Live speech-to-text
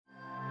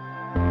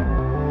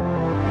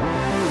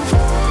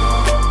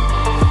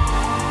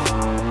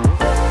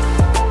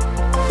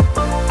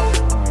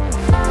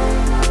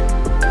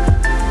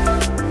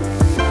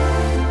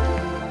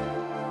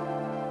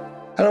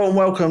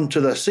welcome to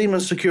the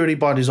Siemens Security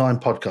by Design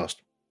podcast.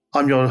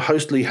 I'm your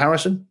host, Lee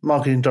Harrison,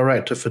 Marketing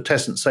Director for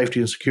Tessent Safety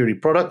and Security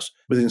Products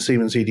within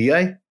Siemens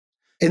EDA.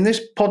 In this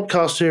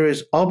podcast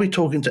series, I'll be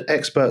talking to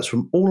experts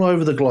from all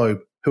over the globe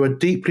who are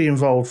deeply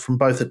involved from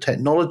both a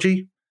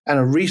technology and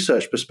a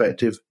research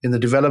perspective in the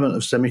development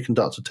of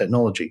semiconductor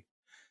technology,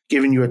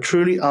 giving you a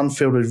truly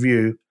unfiltered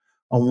view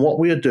on what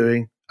we are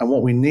doing and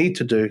what we need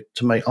to do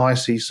to make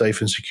IC safe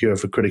and secure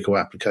for critical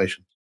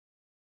applications.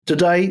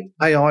 Today,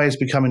 AI is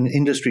becoming an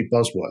industry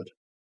buzzword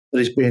that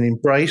is being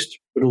embraced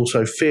but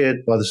also feared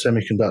by the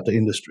semiconductor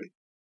industry.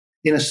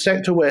 In a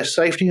sector where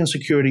safety and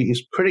security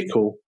is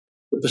critical,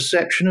 the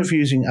perception of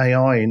using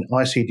AI in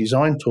IC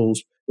design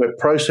tools where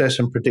process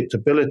and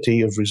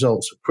predictability of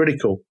results are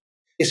critical,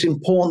 it's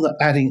important that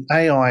adding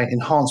AI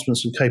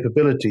enhancements and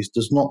capabilities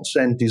does not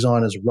send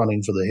designers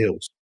running for the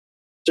hills.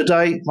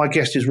 Today, my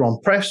guest is Ron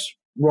Press.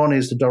 Ron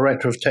is the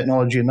Director of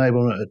Technology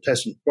Enablement at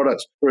Tessent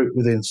Products Group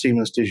within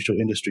Siemens Digital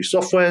Industry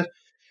Software.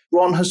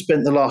 Ron has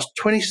spent the last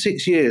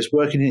 26 years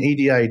working in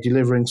EDA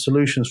delivering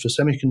solutions for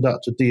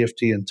semiconductor,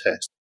 DFT and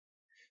test.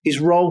 His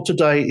role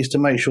today is to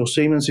make sure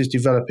Siemens is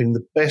developing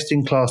the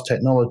best-in-class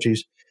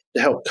technologies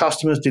to help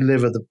customers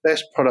deliver the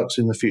best products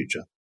in the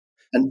future.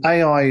 And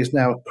AI is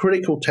now a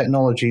critical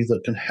technology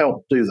that can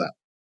help do that.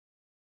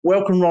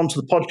 Welcome, Ron,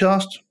 to the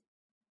podcast.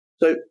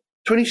 So,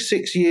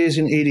 26 years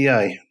in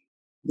EDA.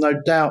 No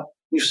doubt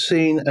you've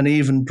seen and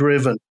even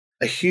driven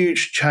a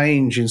huge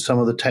change in some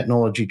of the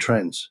technology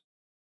trends.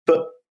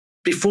 But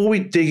before we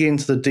dig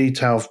into the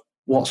detail of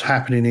what's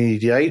happening in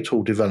EDA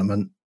tool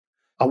development,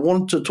 I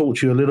want to talk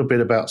to you a little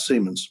bit about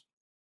Siemens.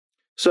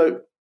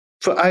 So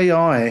for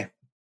AI,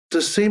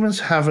 does Siemens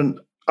have an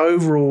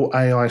overall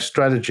AI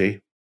strategy,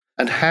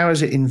 and how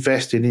is it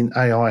invested in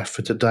AI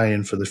for today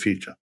and for the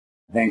future?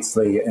 Thanks,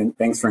 Lee, and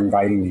thanks for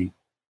inviting me.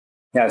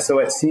 Yeah, so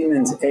at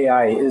Siemens,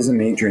 AI is a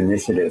major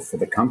initiative for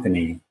the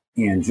company.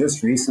 And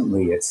just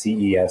recently at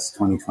CES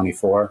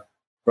 2024,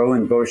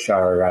 Roland Busch,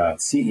 our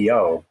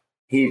CEO,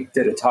 he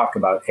did a talk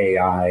about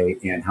AI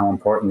and how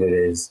important it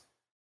is.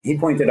 He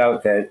pointed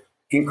out that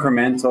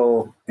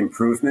incremental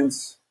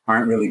improvements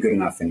aren't really good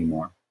enough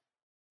anymore.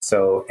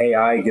 So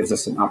AI gives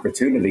us an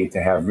opportunity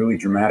to have really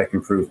dramatic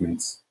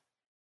improvements.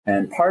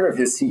 And part of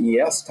his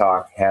CES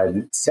talk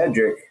had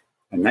Cedric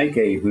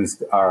Nike,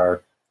 who's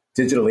our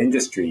digital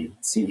industry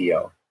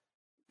CEO.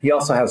 He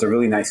also has a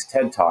really nice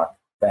TED talk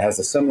that has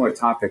a similar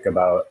topic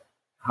about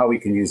how we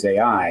can use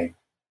AI.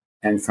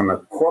 And from a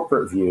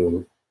corporate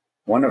view,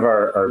 one of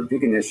our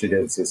big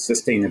initiatives is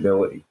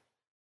sustainability.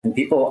 And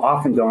people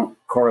often don't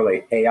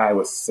correlate AI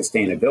with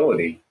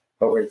sustainability,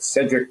 but what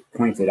Cedric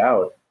pointed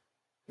out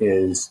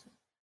is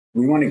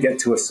we want to get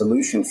to a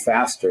solution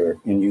faster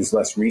and use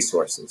less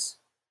resources.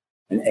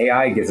 And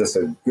AI gives us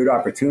a good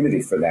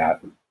opportunity for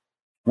that.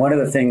 One of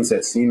the things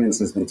that Siemens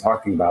has been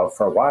talking about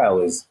for a while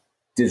is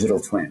digital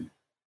twin,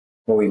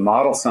 where we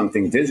model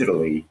something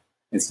digitally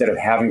instead of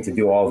having to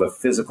do all the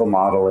physical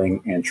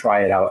modeling and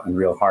try it out on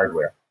real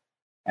hardware.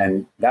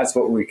 And that's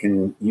what we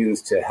can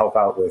use to help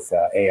out with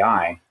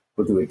AI.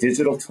 We'll do a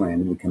digital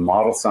twin, we can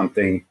model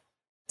something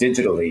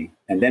digitally,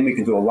 and then we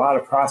can do a lot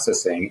of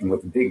processing. And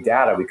with big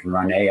data, we can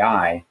run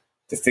AI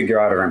to figure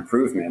out our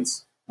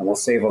improvements, and we'll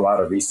save a lot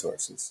of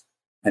resources.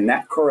 And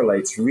that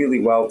correlates really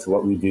well to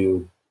what we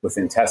do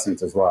within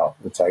Tessent as well,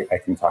 which I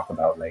can talk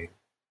about later.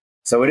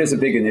 So it is a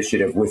big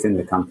initiative within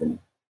the company.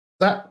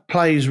 That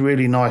plays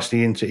really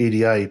nicely into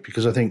EDA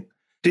because I think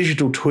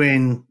digital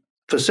twin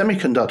for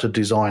semiconductor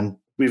design,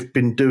 we've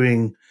been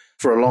doing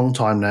for a long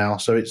time now.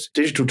 So it's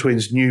digital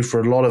twin's new for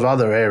a lot of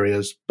other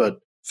areas, but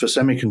for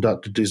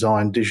semiconductor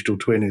design, digital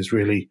twin is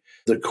really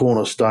the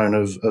cornerstone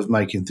of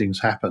making things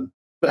happen.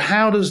 But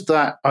how does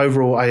that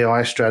overall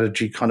AI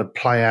strategy kind of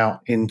play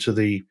out into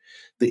the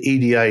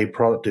EDA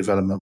product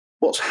development?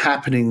 What's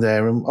happening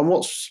there and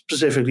what's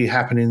specifically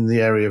happening in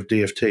the area of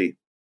DFT?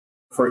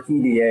 For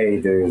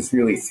EDA, there's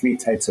really three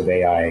types of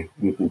AI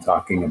we've been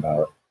talking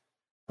about.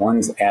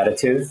 One's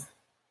additive,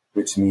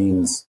 which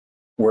means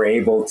we're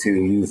able to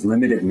use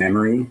limited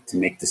memory to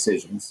make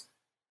decisions.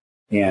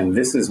 And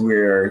this is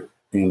where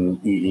in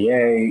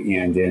EDA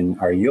and in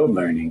our yield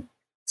learning,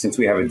 since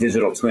we have a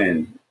digital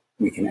twin,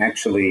 we can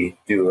actually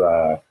do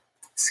a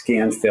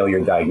scanned failure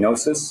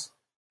diagnosis,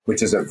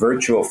 which is a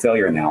virtual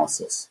failure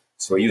analysis.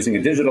 So we're using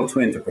a digital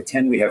twin to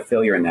pretend we have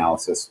failure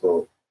analysis.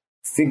 We'll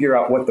figure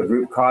out what the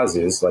root cause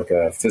is, like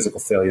a physical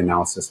failure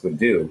analysis would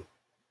do.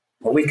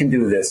 But we can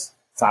do this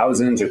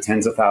thousands or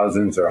tens of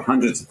thousands or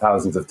hundreds of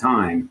thousands of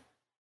times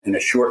in a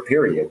short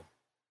period.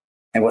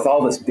 And with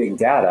all this big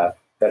data,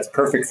 that's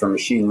perfect for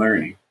machine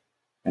learning.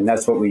 And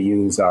that's what we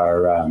use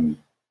our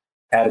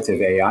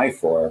additive AI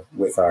for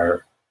with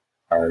our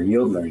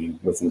yield learning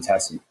within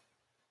Tessent.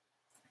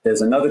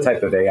 There's another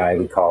type of AI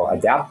we call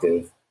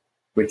adaptive,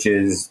 which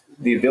is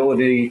the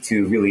ability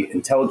to really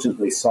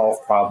intelligently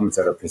solve problems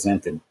that are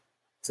presented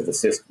to the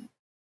system.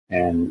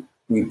 And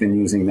we've been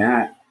using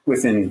that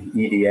within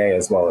EDA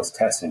as well as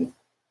Tessent,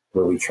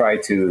 where we try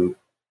to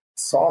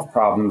solve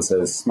problems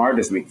as smart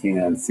as we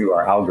can through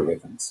our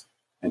algorithms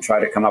and try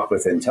to come up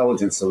with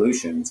intelligent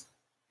solutions.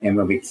 And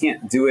when we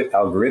can't do it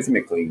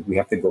algorithmically, we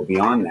have to go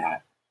beyond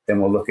that. Then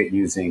we'll look at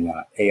using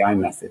AI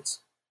methods.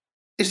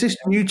 Is this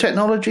new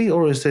technology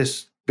or has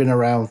this been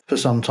around for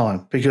some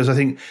time? Because I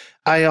think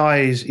AI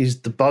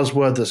is the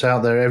buzzword that's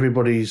out there.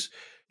 Everybody's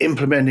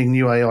implementing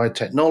new AI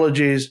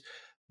technologies,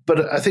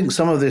 but I think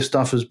some of this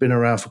stuff has been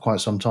around for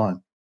quite some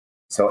time.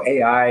 So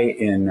AI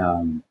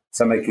in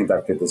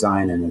semiconductor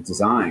design and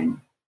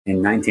design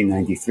in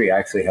 1993, I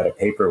actually had a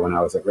paper when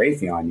I was at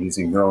Raytheon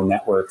using neural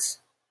networks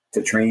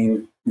to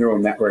train neural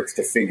networks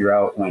to figure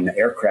out when the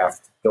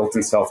aircraft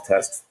built-in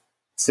self-test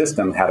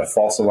system had a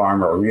false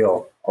alarm or a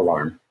real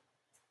alarm.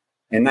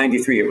 In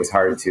 93, it was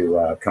hard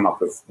to come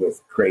up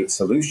with great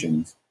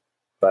solutions,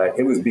 but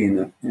it was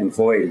being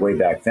employed way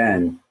back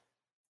then.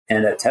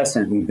 And at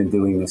Tessent, we've been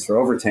doing this for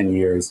over 10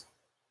 years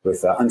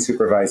with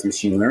unsupervised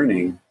machine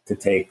learning to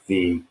take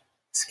the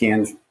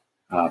scanned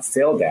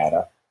fail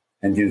data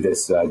and do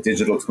this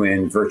digital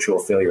twin virtual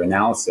failure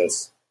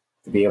analysis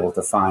to be able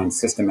to find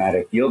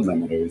systematic yield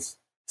limiters,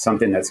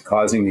 something that's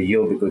causing the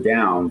yield to go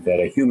down that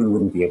a human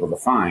wouldn't be able to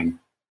find.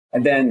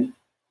 And then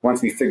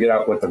once we figured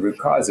out what the root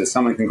cause is,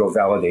 someone can go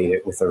validate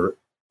it with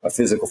a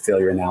physical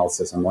failure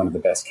analysis on one of the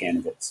best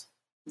candidates.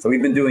 So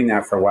we've been doing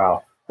that for a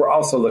while. We're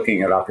also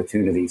looking at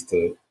opportunities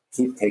to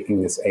keep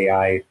taking this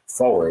AI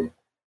forward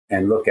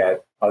and look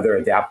at other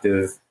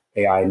adaptive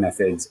AI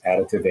methods,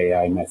 additive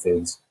AI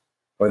methods,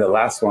 or the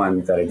last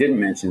one that I didn't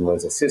mention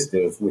was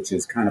assistive, which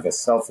is kind of a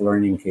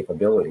self-learning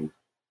capability.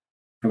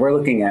 And we're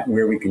looking at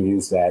where we can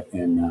use that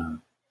in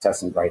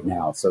Tessent right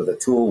now. So the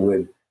tool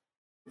would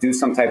do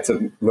some types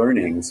of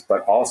learnings,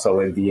 but also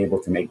it'd be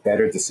able to make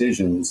better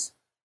decisions,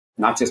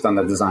 not just on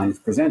the design it's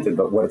presented,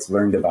 but what it's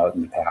learned about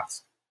in the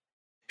past.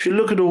 If you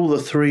look at all the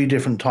three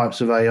different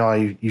types of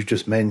AI you've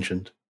just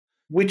mentioned,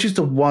 which is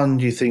the one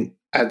you think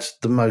adds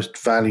the most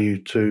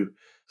value to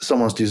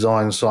someone's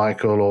design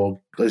cycle, or,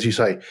 as you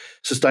say,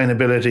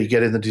 sustainability,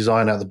 getting the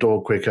design out the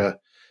door quicker?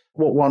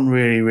 What one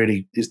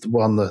really is the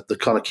one, the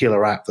kind of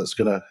killer app that's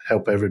going to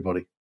help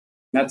everybody?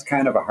 That's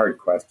kind of a hard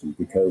question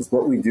because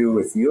what we do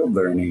with yield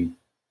learning,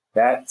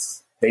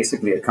 that's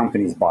basically a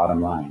company's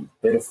bottom line.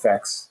 It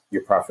affects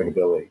your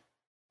profitability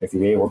if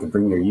you're able to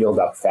bring your yield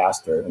up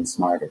faster and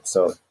smarter.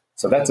 So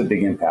that's a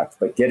big impact.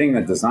 But getting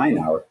the design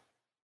out,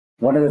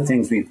 one of the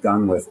things we've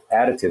done with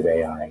additive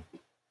AI,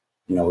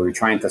 we're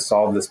trying to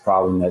solve this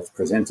problem that's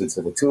presented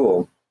to the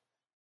tool.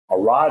 A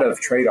lot of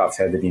trade-offs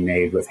had to be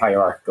made with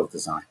hierarchical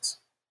designs.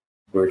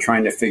 We were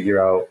trying to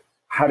figure out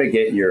how to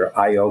get your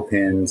I/O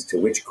pins to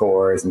which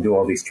cores and do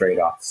all these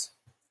trade-offs.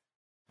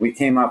 We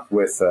came up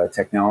with a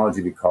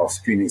technology we call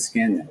Streaming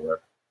Scan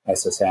Network,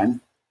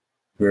 SSN,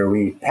 where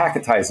we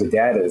packetize the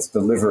data that's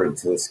delivered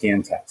to the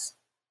scan test.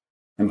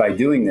 And by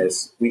doing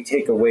this, we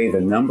take away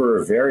the number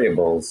of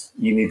variables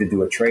you need to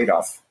do a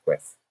trade-off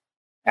with.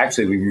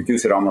 Actually, we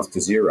reduce it almost to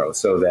zero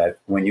so that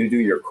when you do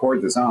your core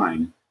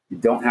design, you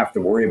don't have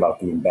to worry about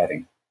the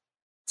embedding.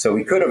 So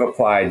we could have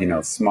applied,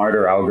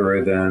 smarter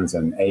algorithms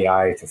and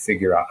AI to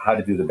figure out how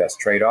to do the best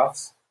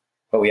trade-offs,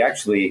 but we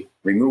actually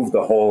removed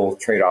the whole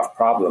trade-off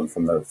problem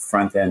from the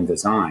front-end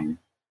design.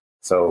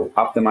 So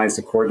optimize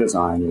the core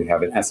design, we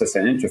have an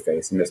SSN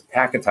interface, and this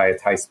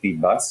packetized high-speed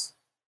bus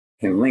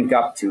can link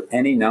up to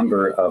any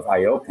number of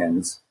I/O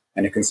pins,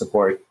 and it can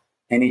support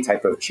any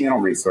type of channel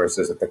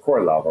resources at the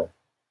core level.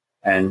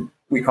 And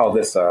we call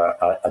this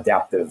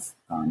adaptive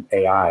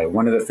AI.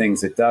 One of the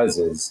things it does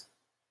is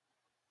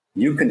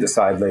you can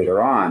decide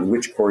later on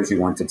which cores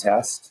you want to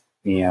test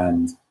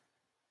and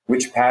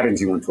which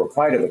patterns you want to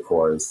apply to the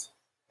cores.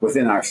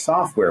 Within our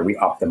software, we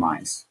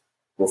optimize.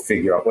 We'll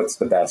figure out what's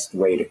the best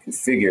way to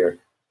configure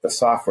the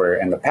software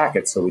and the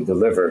packets so we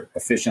deliver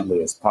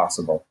efficiently as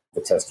possible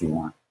the test you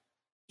want.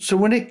 So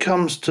when it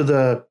comes to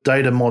the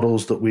data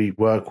models that we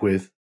work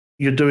with,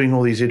 you're doing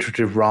all these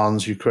iterative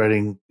runs, you're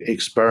creating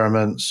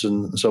experiments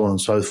and so on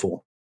and so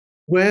forth.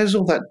 Where's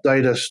all that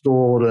data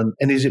stored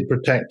and is it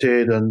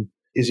protected, and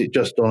is it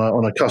just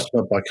on a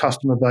customer by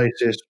customer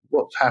basis?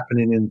 What's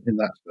happening in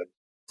that space?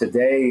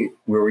 Today,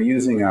 where we're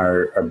using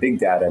our big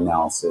data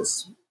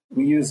analysis,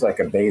 we use like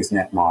a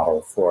BaseNet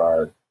model for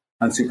our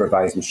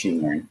unsupervised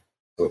machine learning.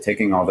 So we're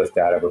taking all this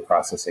data, we're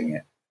processing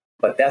it.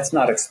 But that's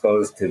not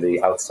exposed to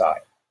the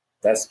outside.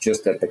 That's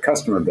just at the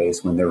customer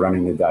base when they're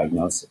running the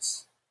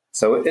diagnosis.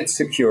 So it's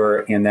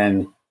secure, and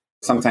then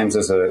sometimes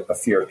there's a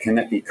fear, can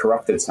it be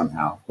corrupted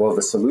somehow? Well,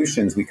 the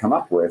solutions we come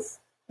up with,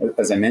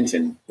 as I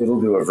mentioned, it'll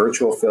do a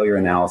virtual failure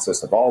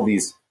analysis of all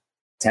these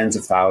tens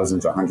of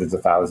thousands or hundreds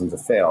of thousands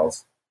of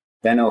fails.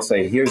 Then it'll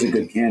say, here's a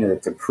good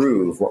candidate to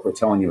prove what we're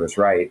telling you is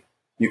right.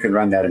 You can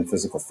run that in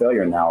physical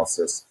failure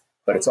analysis,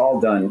 but it's all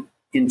done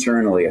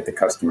internally at the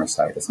customer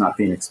site. It's not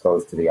being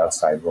exposed to the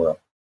outside world.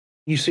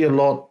 You see a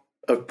lot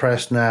of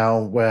press now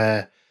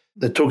where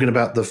they're talking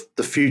about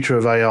the future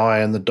of AI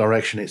and the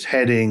direction it's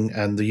heading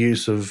and the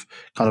use of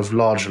kind of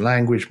large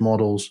language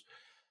models.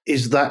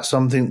 Is that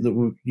something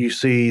that you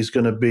see is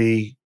going to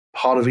be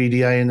part of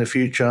EDA in the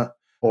future,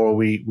 or are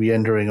we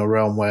entering a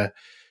realm where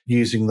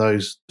using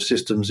those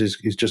systems is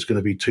just going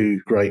to be too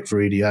great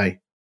for EDA?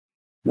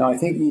 No, I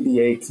think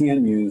EDA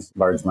can use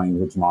large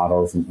language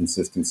models and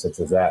systems such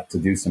as that to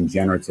do some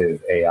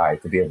generative AI,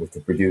 to be able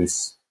to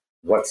produce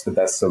what's the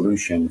best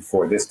solution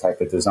for this type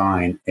of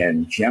design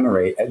and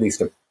generate at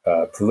least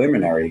a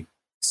preliminary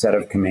set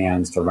of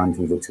commands to run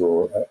through the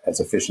tool as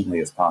efficiently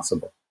as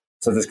possible.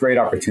 So there's great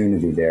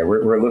opportunity there.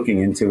 We're looking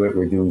into it.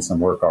 We're doing some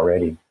work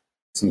already,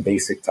 some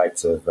basic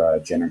types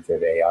of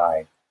generative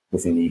AI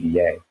within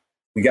EDA.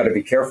 We got to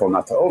be careful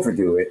not to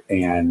overdo it,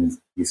 and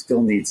you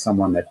still need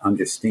someone that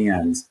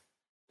understands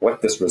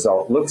what this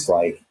result looks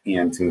like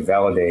and to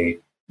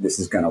validate this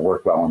is going to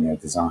work well in their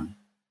design.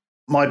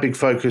 My big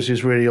focus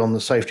is really on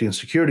the safety and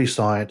security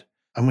side,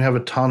 and we have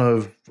a ton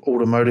of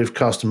automotive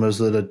customers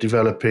that are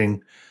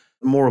developing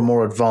more and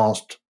more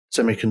advanced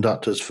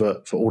semiconductors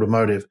for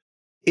automotive.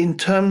 In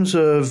terms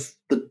of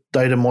the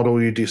data model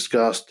you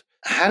discussed,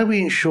 how do we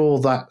ensure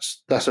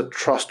that's a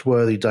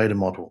trustworthy data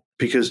model?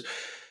 Because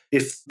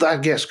if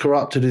that gets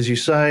corrupted, as you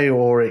say,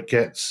 or it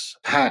gets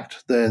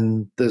hacked,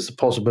 then there's the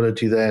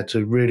possibility there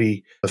to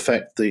really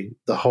affect the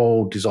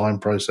whole design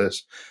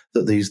process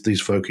that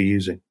these folk are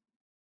using.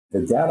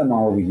 The data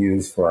model we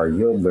use for our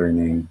yield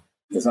learning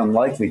is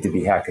unlikely to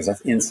be hacked because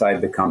that's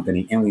inside the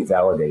company and we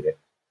validate it.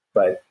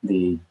 But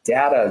the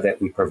data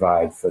that we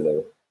provide for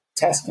the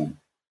testing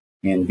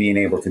and being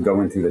able to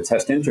go into the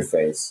test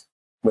interface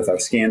with our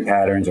scan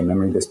patterns or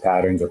memory BIS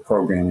patterns or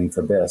programming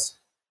for BIS,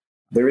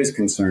 there is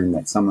concern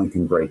that someone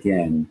can break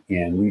in.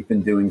 And we've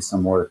been doing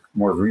some work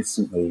more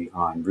recently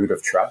on root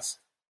of trust.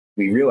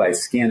 We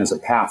realize scan is a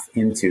path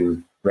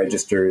into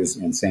registers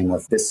and same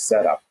with this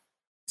setup.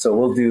 So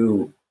we'll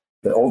do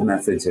the old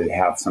methods that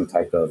have some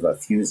type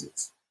of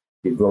fuses.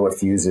 You blow a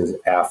fuses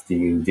after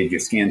you did your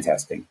scan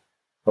testing.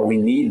 But we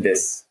need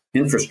this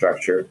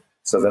infrastructure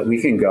so that we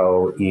can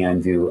go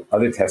and do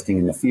other testing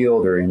in the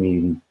field or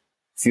any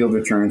field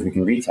returns, we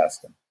can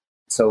retest them.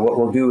 So what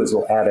we'll do is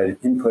we'll add an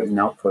input and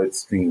output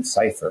stream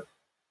cipher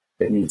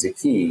that needs a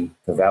key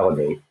to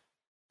validate.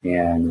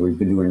 And we've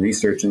been doing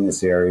research in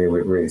this area.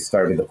 We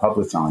started to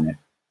publish on it.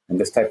 And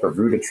this type of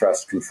root of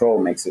trust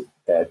control makes it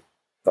that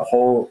the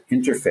whole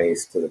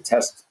interface to the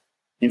test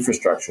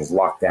infrastructure is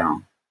locked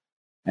down.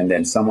 And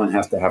then someone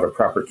has to have a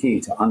proper key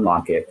to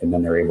unlock it, and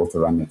then they're able to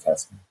run the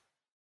testing.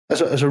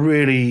 That's a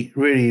really,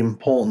 really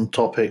important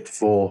topic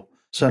for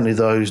certainly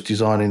those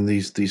designing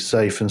these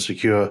safe and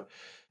secure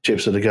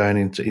chips that are going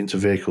into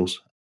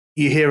vehicles.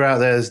 You hear out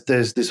there's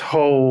this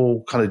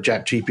whole kind of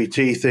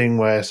ChatGPT thing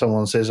where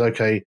someone says,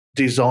 okay,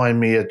 design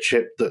me a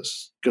chip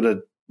that's going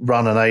to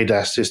run an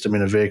ADAS system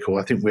in a vehicle.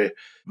 I think we're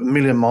a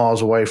million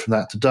miles away from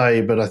that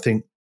today, but I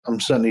think I'm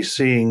certainly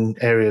seeing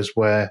areas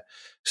where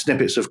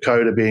snippets of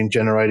code are being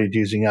generated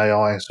using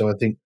AI. So I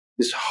think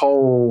this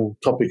whole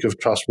topic of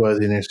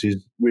trustworthiness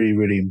is really,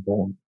 really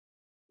important.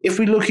 If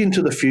we look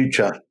into the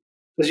future,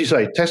 as you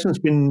say, Tesla's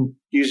been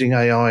using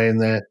AI in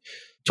their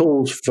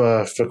tools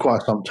for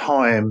quite some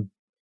time.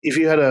 If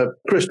you had a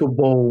crystal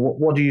ball,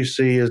 what do you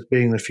see as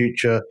being the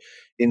future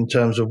in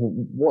terms of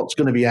what's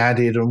going to be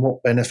added and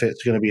what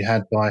benefits are going to be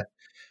had by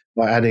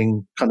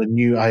adding kind of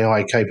new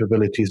AI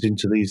capabilities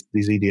into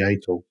these EDA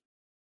tools?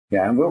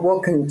 Yeah, and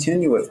we'll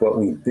continue with what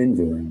we've been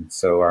doing.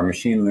 So our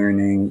machine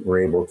learning,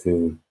 we're able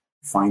to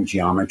find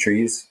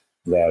geometries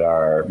that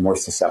are more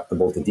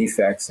susceptible to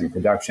defects in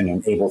production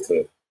and able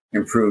to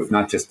improve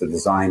not just the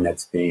design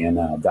that's being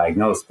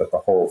diagnosed, but the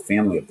whole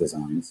family of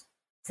designs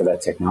for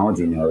that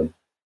technology node.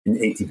 In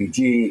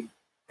ATPG,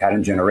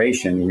 pattern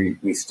generation,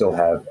 we still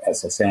have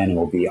SSN and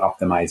we'll be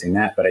optimizing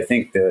that. But I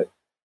think the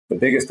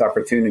biggest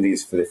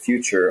opportunities for the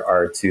future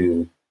are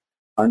to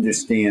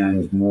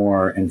understand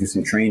more and do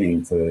some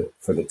training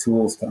for the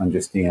tools to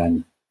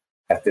understand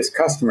at this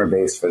customer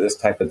base for this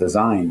type of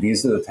design,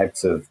 these are the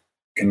types of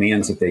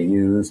commands that they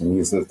use and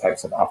these are the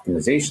types of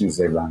optimizations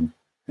they run,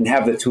 and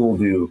have the tool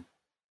do,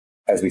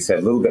 as we said,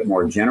 a little bit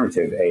more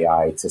generative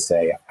AI to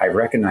say, I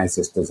recognize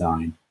this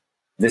design.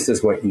 This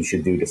is what you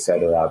should do to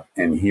set it up,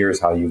 and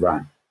here's how you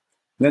run.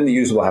 And then the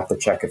user will have to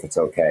check if it's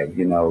okay.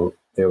 You know,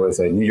 there was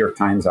a New York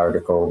Times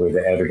article where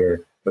the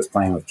editor was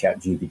playing with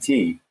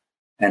ChatGPT,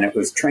 and it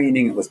was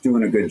training, it was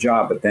doing a good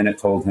job, but then it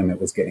told him it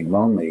was getting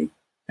lonely,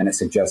 and it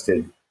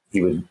suggested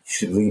he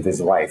should leave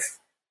his wife.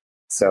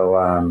 So,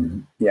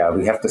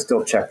 we have to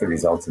still check the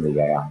results of the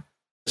AI.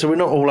 So we're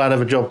not all out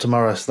of a job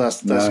tomorrow. So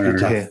that's good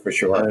to hear. For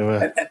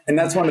sure. And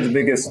that's one of the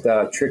biggest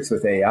tricks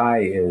with AI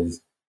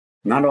is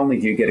not only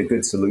do you get a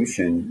good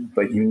solution,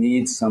 but you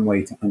need some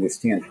way to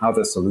understand how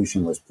the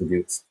solution was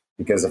produced.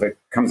 Because if it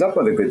comes up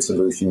with a good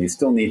solution, you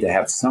still need to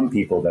have some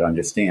people that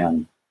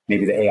understand.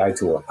 Maybe the AI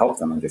tool will help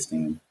them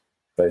understand,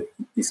 but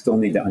you still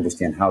need to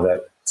understand how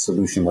that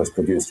solution was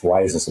produced.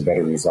 Why is this a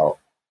better result?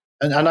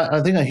 And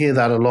I think I hear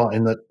that a lot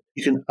in that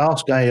you can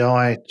ask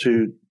AI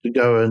to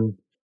go and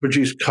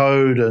produce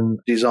code and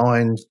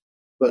designs,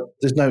 but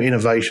there's no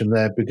innovation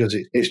there because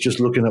it's just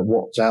looking at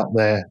what's out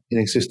there in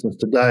existence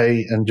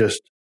today and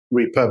just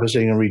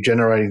repurposing and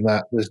regenerating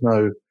that. There's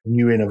no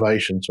new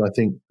innovation. So I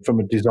think from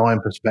a design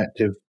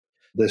perspective,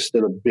 there's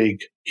still a big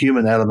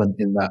human element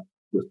in that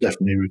that's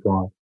definitely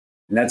required.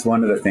 And that's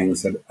one of the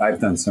things that I've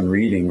done some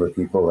reading where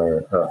people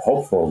are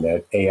hopeful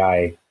that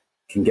AI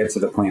can get to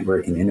the point where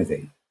it can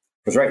innovate.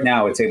 Because right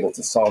now it's able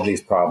to solve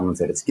these problems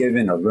that it's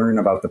given or learn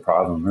about the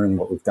problem, learn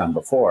what we've done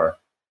before.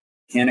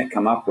 Can it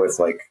come up with,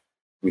 like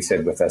we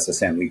said with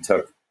SSM, we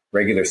took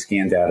regular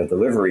scan data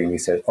delivery and we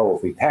said, oh,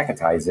 if we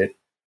packetize it,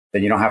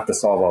 then you don't have to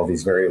solve all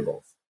these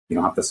variables. You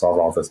don't have to solve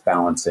all this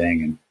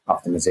balancing and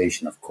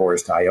optimization of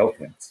cores to IO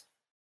pins.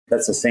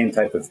 That's the same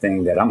type of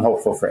thing that I'm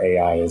hopeful for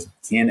AI is,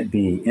 can it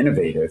be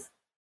innovative?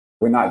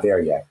 We're not there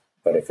yet.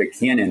 But if it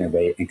can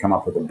innovate and come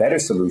up with a better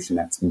solution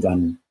that's been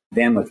done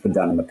than what's been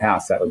done in the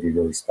past, that would be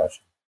really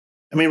special.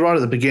 I mean, right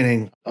at the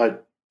beginning, I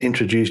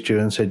introduced you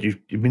and said you've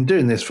been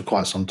doing this for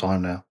quite some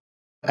time now.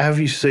 Have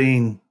you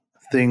seen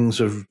things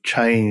have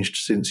changed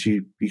since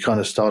you kind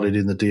of started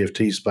in the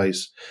DFT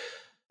space?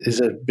 Has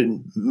there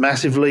been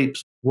massive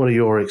leaps? What are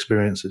your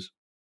experiences?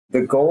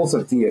 The goals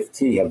of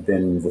DFT have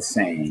been the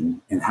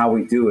same, and how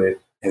we do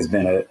it has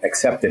been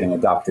accepted and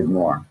adopted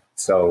more.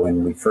 So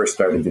when we first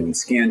started doing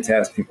scan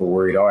tests, people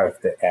worried, oh, I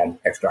have to add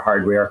extra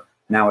hardware.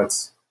 Now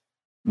it's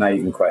not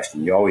even a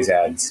question. You always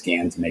add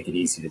scan to make it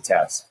easy to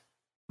test.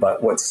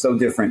 But what's so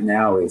different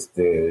now is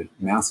the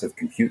massive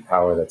compute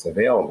power that's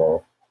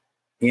available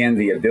and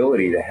the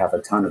ability to have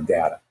a ton of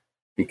data.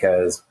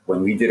 Because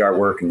when we did our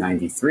work in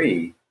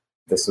 93,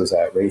 this was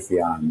at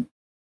Raytheon,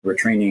 we're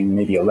training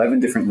maybe 11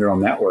 different neural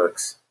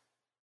networks.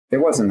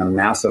 There wasn't a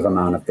massive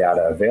amount of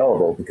data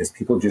available because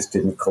people just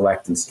didn't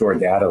collect and store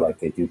data like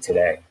they do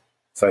today.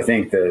 So I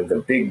think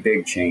the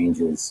big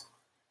change is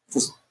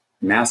just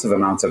massive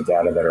amounts of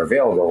data that are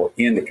available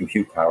and the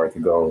compute power to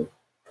go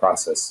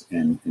process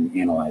and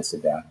analyze the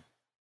data.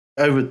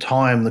 Over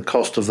time, the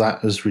cost of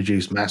that has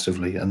reduced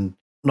massively. And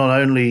not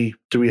only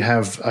do we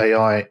have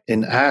AI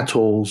in our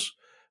tools,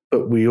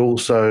 but we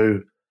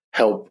also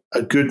help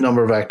a good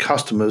number of our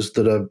customers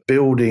that are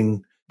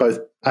building both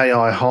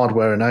AI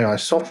hardware and AI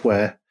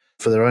software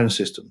for their own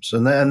systems.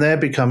 And they're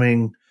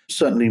becoming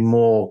certainly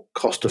more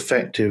cost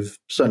effective,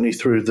 certainly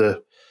through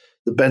the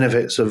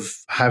benefits of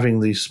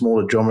having these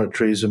smaller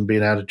geometries and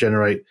being able to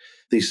generate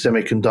these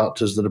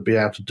semiconductors that will be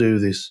able to do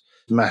this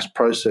mass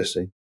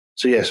processing.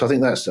 So yes, I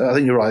think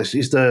you're right.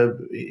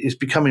 It's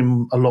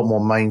becoming a lot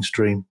more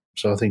mainstream.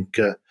 So I think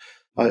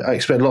I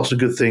expect lots of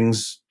good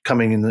things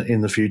coming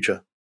in the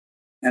future.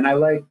 And I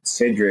like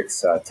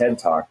Cedric's TED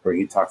Talk where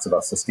he talks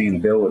about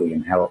sustainability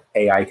and how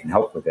AI can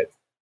help with it.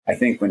 I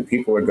think when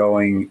people are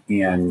going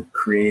and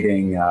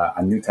creating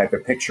a new type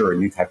of picture or a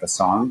new type of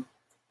song,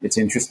 it's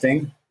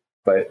interesting,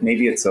 but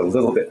maybe it's a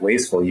little bit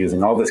wasteful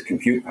using all this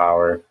compute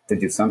power to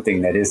do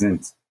something that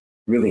isn't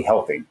really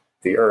helping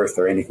the earth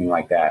or anything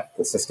like that.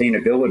 The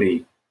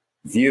sustainability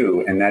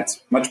view, and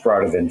that's much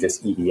broader than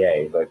just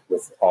EDA, but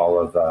with all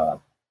of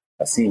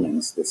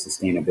Siemens, the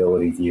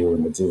sustainability view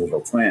and the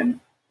digital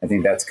twin, I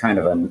think that's kind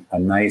of a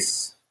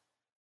nice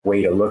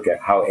way to look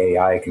at how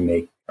AI can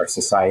make our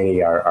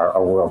society,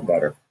 our world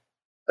better.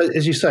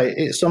 As you say,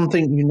 it's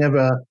something you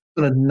never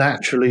kind of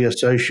naturally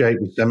associate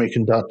with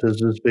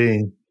semiconductors as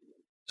being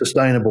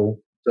sustainable.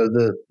 So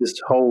this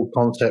whole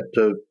concept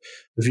of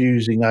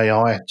using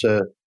AI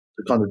to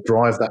kind of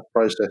drive that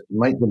process and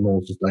make them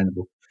more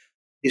sustainable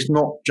is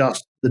not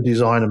just the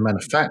design and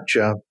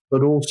manufacture,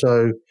 but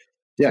also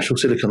the actual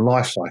silicon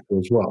life cycle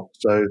as well.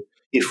 So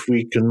if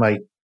we can make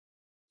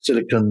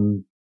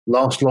silicon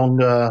last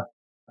longer,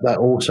 that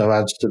also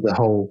adds to the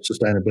whole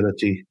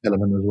sustainability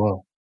element as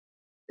well.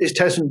 Is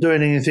Tessent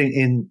doing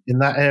anything in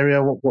that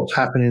area? What's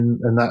happening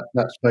in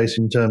that space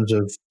in terms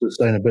of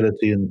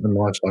sustainability and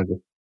life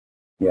cycle?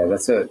 Yeah,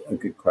 that's a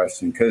good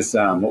question because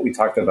what we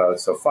talked about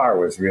so far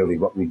was really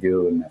what we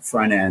do in the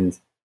front end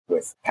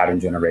with pattern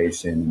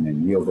generation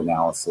and yield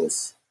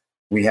analysis.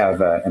 We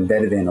have an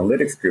embedded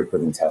analytics group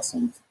within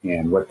Tessent,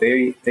 and what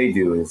they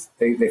do is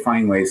they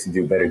find ways to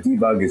do better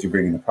debug as you're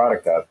bringing the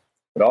product up,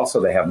 but also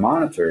they have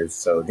monitors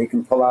so they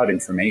can pull out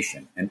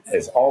information. And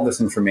as all this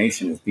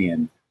information is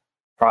being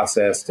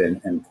processed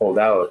and pulled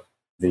out,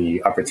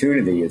 the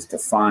opportunity is to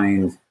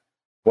find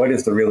what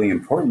is the really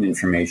important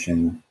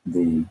information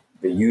the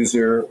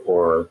user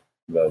or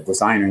the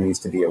designer needs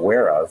to be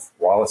aware of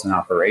while it's in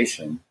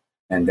operation.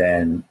 And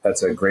then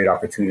that's a great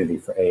opportunity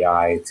for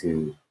AI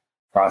to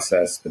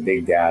process the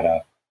big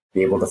data,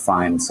 be able to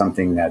find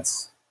something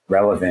that's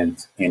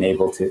relevant and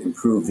able to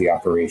improve the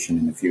operation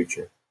in the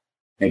future.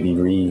 Maybe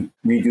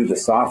redo the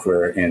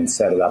software and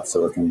set it up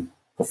so it can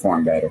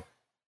perform better.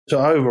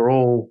 So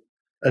overall,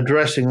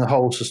 addressing the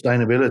whole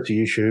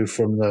sustainability issue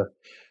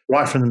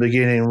right from the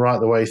beginning,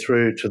 right the way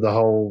through to the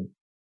whole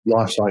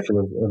life cycle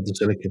of the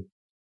silicon.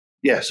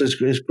 Yes,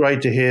 it's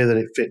great to hear that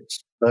it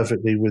fits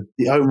perfectly with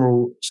the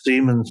overall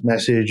Siemens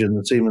message and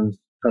the Siemens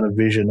kind of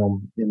vision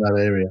in that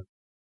area.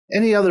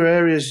 Any other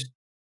areas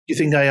you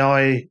think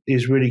AI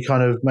is really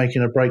kind of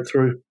making a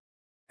breakthrough?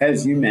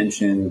 As you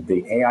mentioned,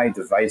 the AI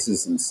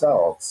devices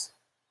themselves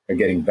are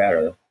getting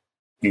better.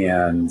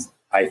 And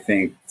I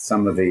think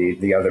some of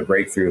the other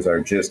breakthroughs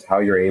are just how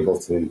you're able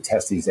to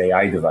test these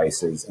AI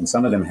devices. And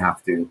some of them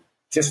have to,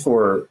 just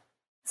for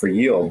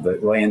yield,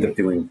 but will end up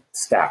doing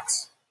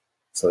stacks.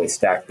 So they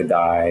stack the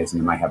dies,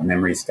 and they might have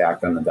memory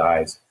stacked on the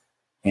dies.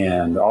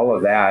 And all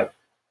of that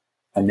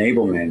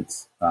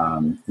enablement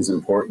is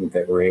important,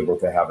 that we're able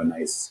to have a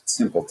nice,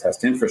 simple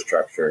test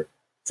infrastructure.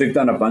 So we've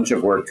done a bunch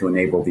of work to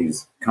enable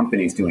these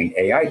companies doing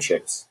AI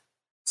chips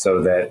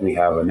so that we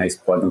have a nice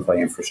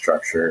plug-and-play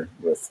infrastructure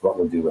with what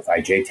we'll do with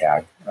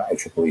IJTAG,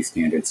 IEEE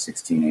standard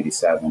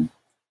 1687.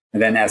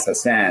 And then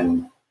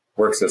SSN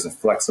works as a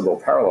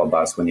flexible parallel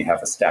bus when you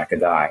have a stack of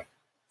die.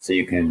 So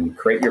you can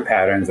create your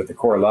patterns at the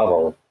core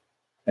level,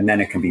 and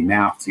then it can be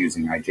mapped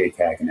using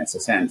IJTAG and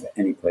SSN to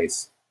any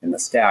place in the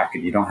stack,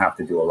 and you don't have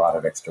to do a lot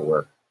of extra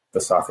work.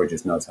 The software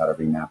just knows how to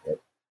remap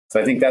it.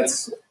 So I think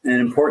that's an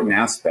important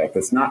aspect.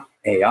 It's not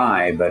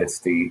AI, but it's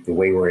the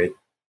way we're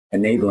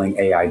enabling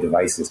AI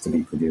devices to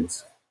be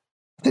produced.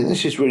 I think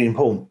this is really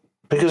important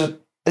because,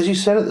 as you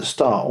said at the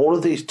start, all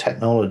of these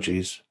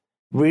technologies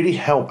really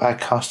help our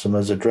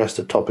customers address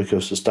the topic of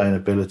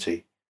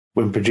sustainability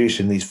when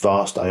producing these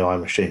vast AI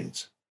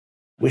machines,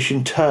 which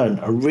in turn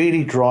are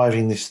really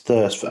driving this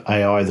thirst for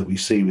AI that we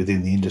see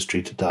within the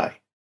industry today.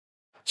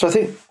 So I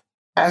think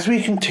as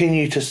we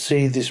continue to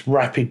see this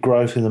rapid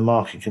growth in the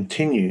market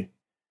continue,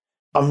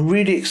 I'm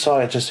really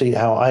excited to see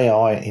how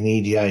AI in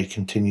EDA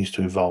continues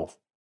to evolve.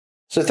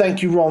 So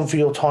thank you, Ron, for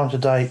your time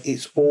today.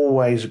 It's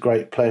always a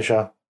great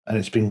pleasure, and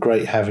it's been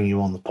great having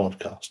you on the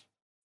podcast.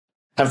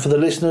 And for the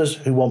listeners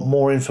who want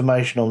more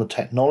information on the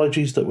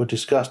technologies that were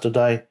discussed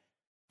today,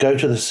 go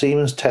to the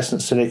Siemens Test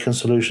and Silicon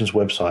Solutions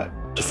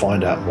website to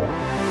find out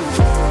more.